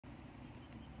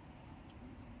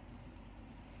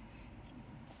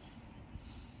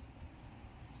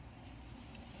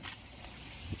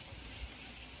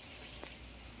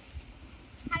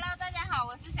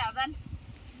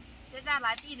现在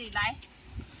来地里来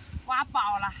挖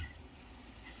宝了，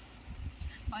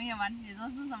朋友们，你说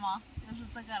是什么？就是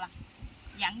这个了，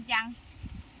洋姜，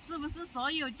是不是所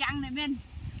有姜里面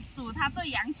属它最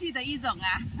洋气的一种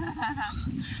啊？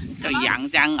叫洋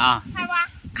姜啊！开挖，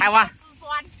开挖，吃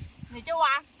酸你就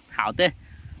挖。好的，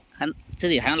看这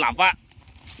里还有喇叭，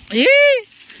咦，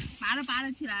拔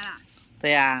了起来了。对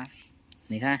呀、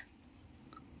你看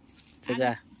这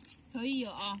个，可以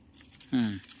有啊、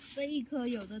嗯，这一颗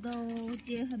有的都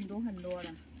结很多很多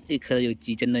了，一颗有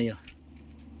几斤的有，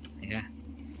你看，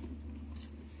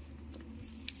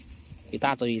一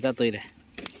大堆一大堆的，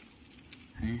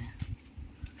嗯，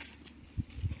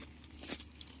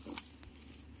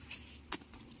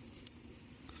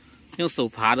用手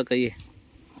扒都可以。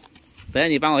等下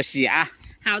你帮我洗啊。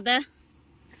好的，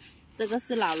这个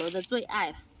是老罗的最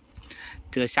爱了，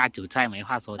这个下酒菜没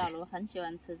话说的老。罗很喜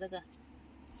欢吃这个，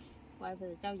怪不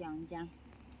得叫洋姜。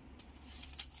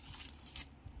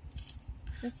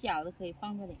这小的可以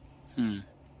放这里，嗯，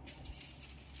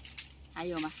还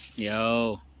有吗？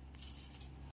有，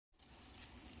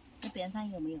这边上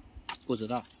有没有？不知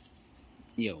道，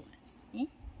有。诶，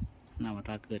那么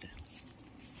大个的，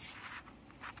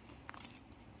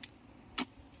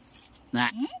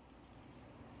来，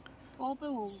锅被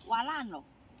我挖烂了。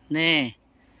那，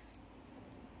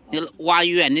你挖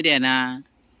远一点呢、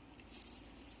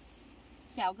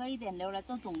小个一点留来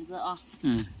做种子啊、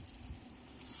嗯，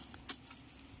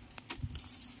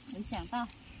没想到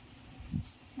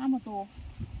那么多。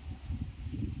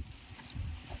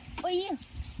哎呀，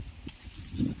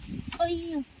哎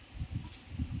呀，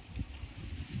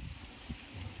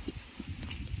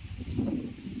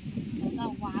又到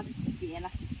挖的季节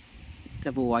了，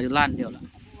再不挖就烂掉了。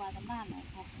不挖的烂了，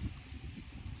看，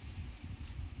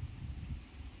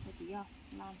这不要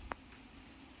烂。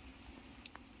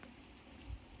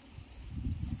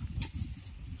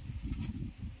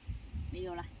没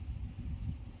有了，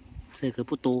这个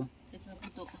不多。这个不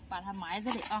多，把它埋这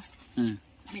里啊、嗯，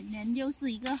明年又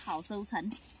是一个好收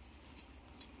成。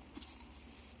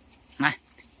来，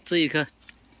这一颗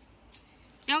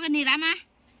交给你来吗？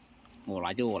我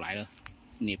来就我来了，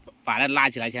你把它拉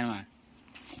起来先嘛。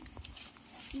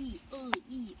一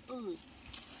二，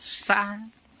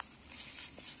三，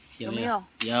有没有？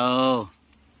有，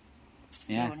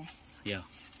你看有呢，有。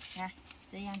看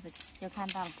这样子就看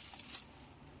到了。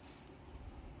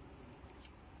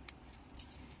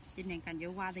今年感觉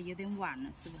挖的有点晚了，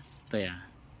是吧？对呀、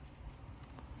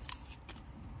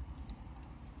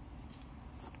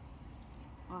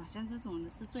哇，像这种的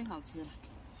是最好吃的，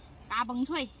嘎嘣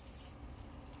脆。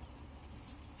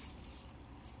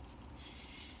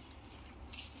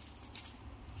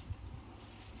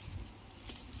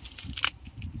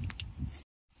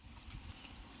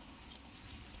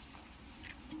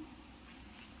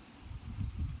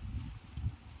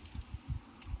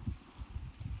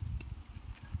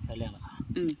漂亮了啊。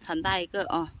嗯，很大一个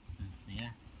哦，你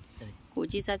看这里，估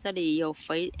计在这里有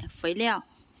肥料，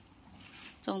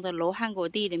种的罗汉果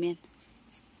地里面。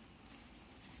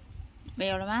没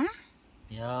有了吗？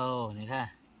有，你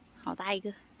看，好大一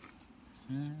个，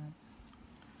嗯，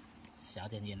小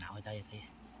点也拿回家也可以。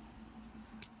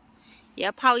也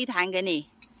要泡一坛给你。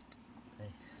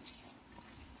对，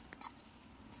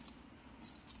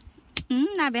嗯，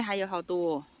那边还有好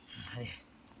多、哦。哎，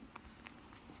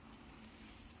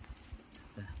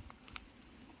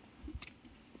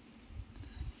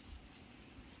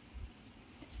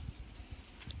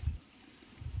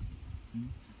嗯，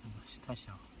太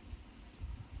小了。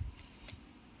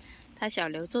太小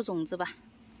留做种子吧。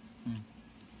嗯，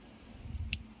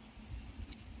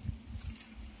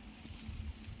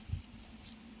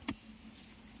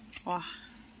哇，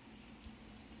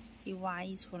一挖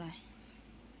一出来，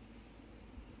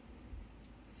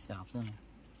小份吗？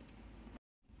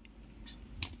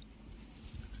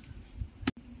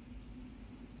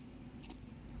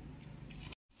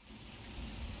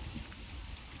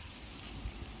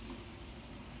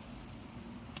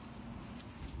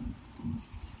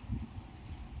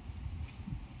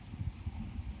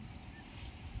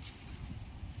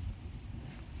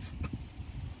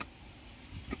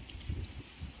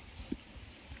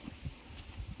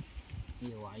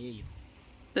越挖越有。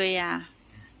对呀，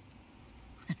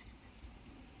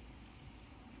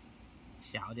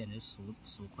小点的熟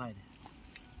快的。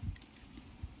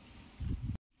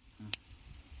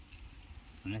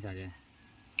你看小姐，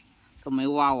都没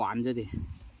挖完这里。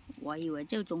我以为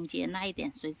就中间那一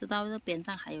点，谁知道这边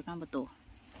上还有那么多。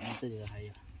看这里还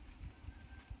有，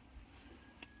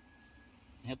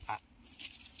你要把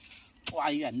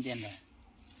挖远一点的。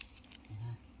你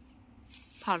看，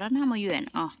跑到那么远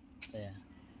啊、哦！对呀、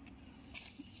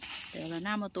得了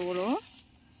那么多咯。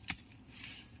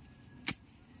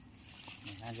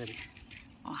你看这里，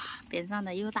哇，边上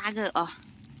的又大个哦。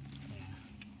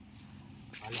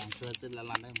把2颗这拉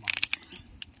那满。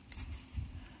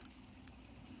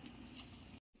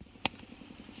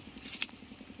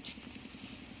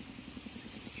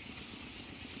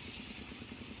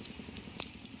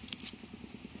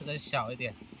这个小一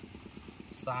点，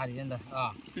沙里面的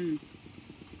啊。嗯。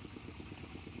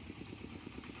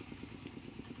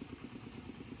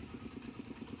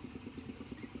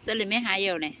这里面还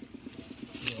有呢。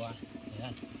有啊，你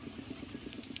看。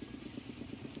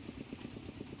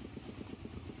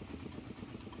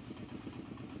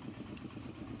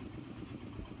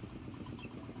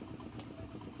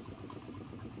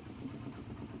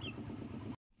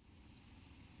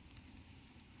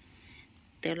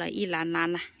得了一篮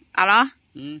篮了，好了。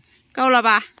嗯。够了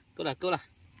吧？够了，够了。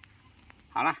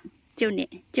好了。就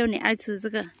你爱吃这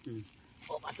个。嗯。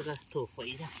我把这个土肥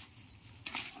一下。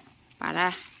把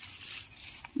它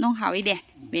弄好一点，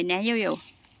明年又有。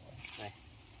对。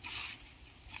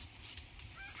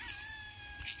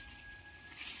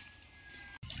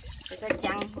这个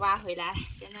姜挖回来，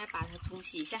现在把它冲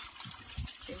洗一下。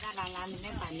先在篮篮里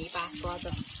面把泥巴刷走。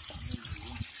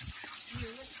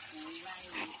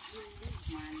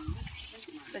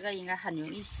这个应该很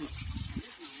容易洗。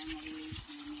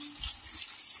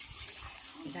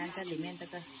你看这里面这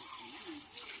个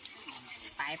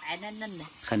白白嫩嫩的，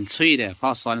很脆的，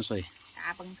泡酸水。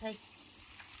嘎嘣脆。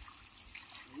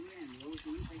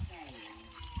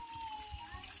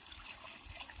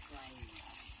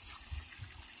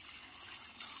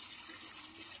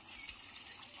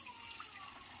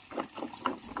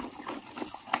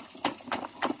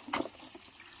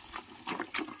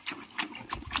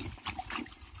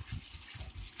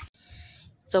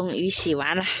终于洗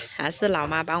完了，还是老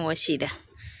妈帮我洗的，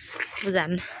不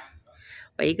然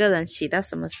我一个人洗到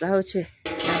什么时候去？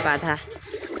要把它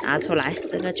拿出来，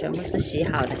这个全部是洗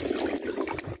好的，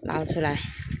捞出来。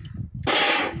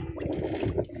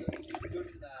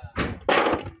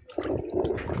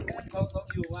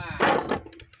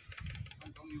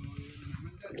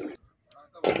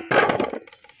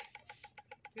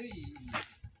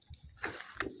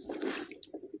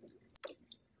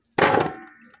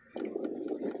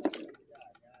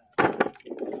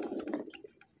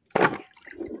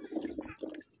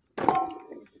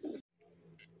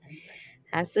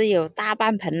还是有大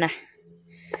半盆了，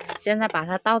现在把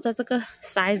它倒在这个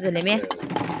筛子里面，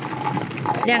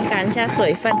晾干一下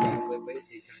水分，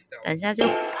等一下就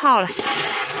泡了。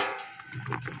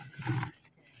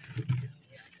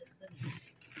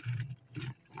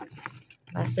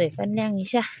把水分晾一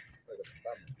下，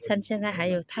趁现在还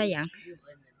有太阳。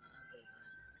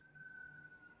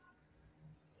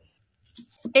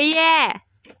爷爷，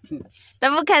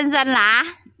怎么吭声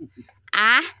啦？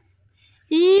啊？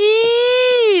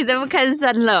咦，怎么吭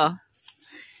声了？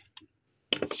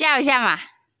笑一下嘛，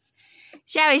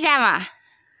笑一下嘛。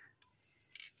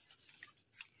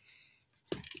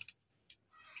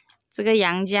这个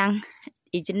洋姜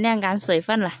已经晾干水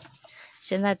分了，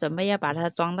现在准备要把它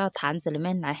装到坛子里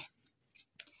面来。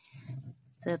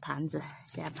这个坛子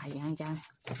现在把洋姜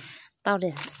倒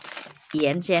点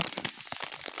盐先，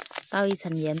倒一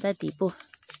层盐在底部，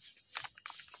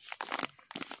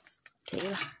可以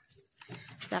了。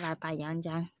再来把洋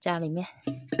姜加里面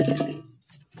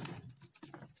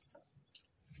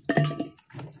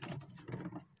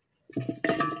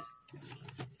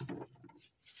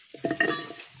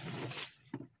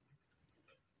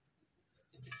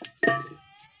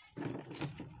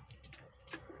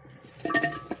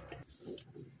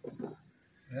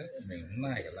，miệng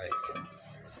này cái này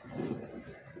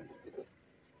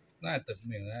này tự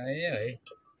miệng ấy ấy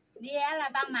đi là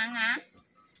帮忙啊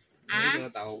啊，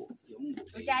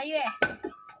不加月，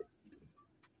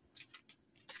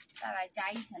再来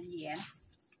加一层盐。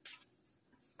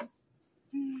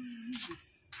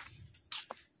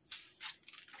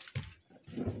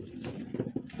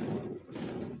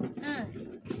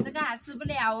这个还吃不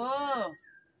了哦，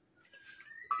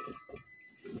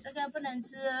这个不能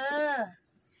吃。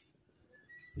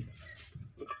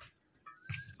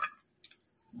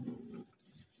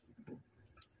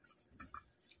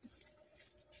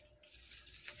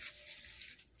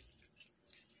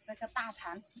这个大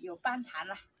坛有半坛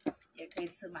了，也可以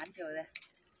吃蛮久的。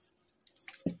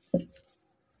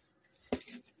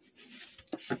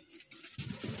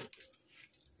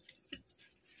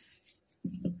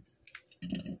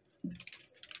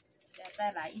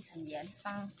再来一层盐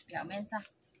放表面上，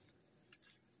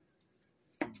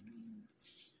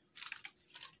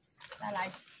再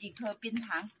来几颗冰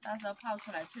糖，到时候泡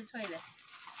出来脆脆的。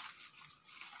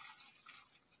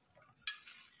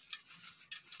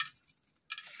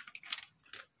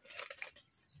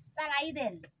加一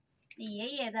点你爷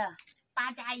爷的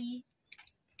8+1。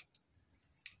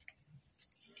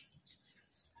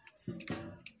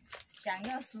想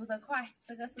要熟得快，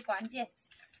这个是关键。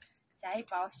加一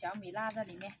包小米辣在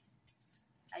里面，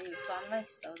还有酸味，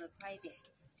熟得快一点。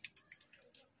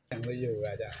chẳng bao giờ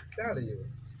à dạ chắc là nhiều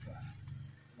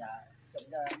Dạ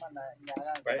chúng ta mình là nhà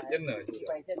là quay chân rồi chứ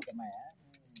quay chân của mẹ.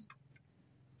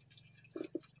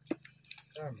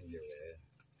 chắc là nhiều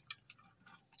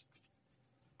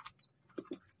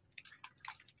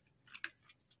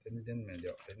vậy chân mà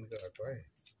dọ chân cái quay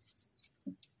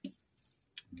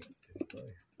chân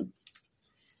quay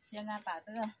现在把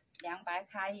这个凉白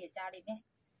开也加里面。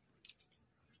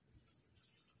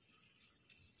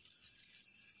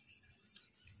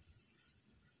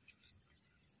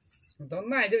tóm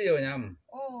này chứ nhiều nhầm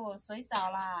哦，水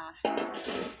少啦，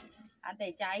还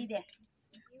得加一点，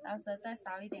到时候再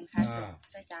烧一点开水，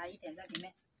再加一点在里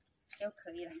面就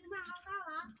可以了。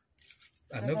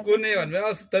nó cuốn đi còn mới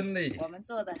ao tân đi 我们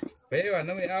做的 phế vào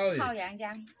nó mới ao gì 泡洋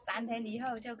姜，3天以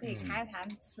后就可以开坛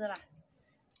吃了，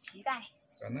期待。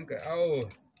 còn nó cái ao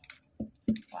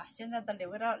哇，现在都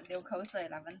流口水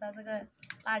了，闻到这个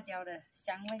辣椒的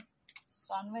香味、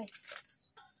酸味。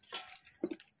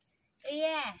爷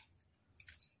爷，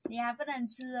你还不能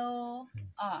吃哦，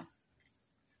哦。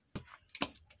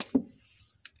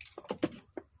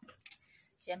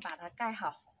先把它盖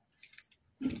好，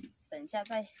等一下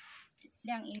再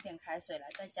晾一点开水来，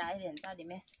再加一点在里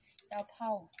面，要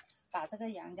泡，把这个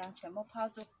洋姜全部泡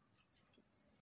住。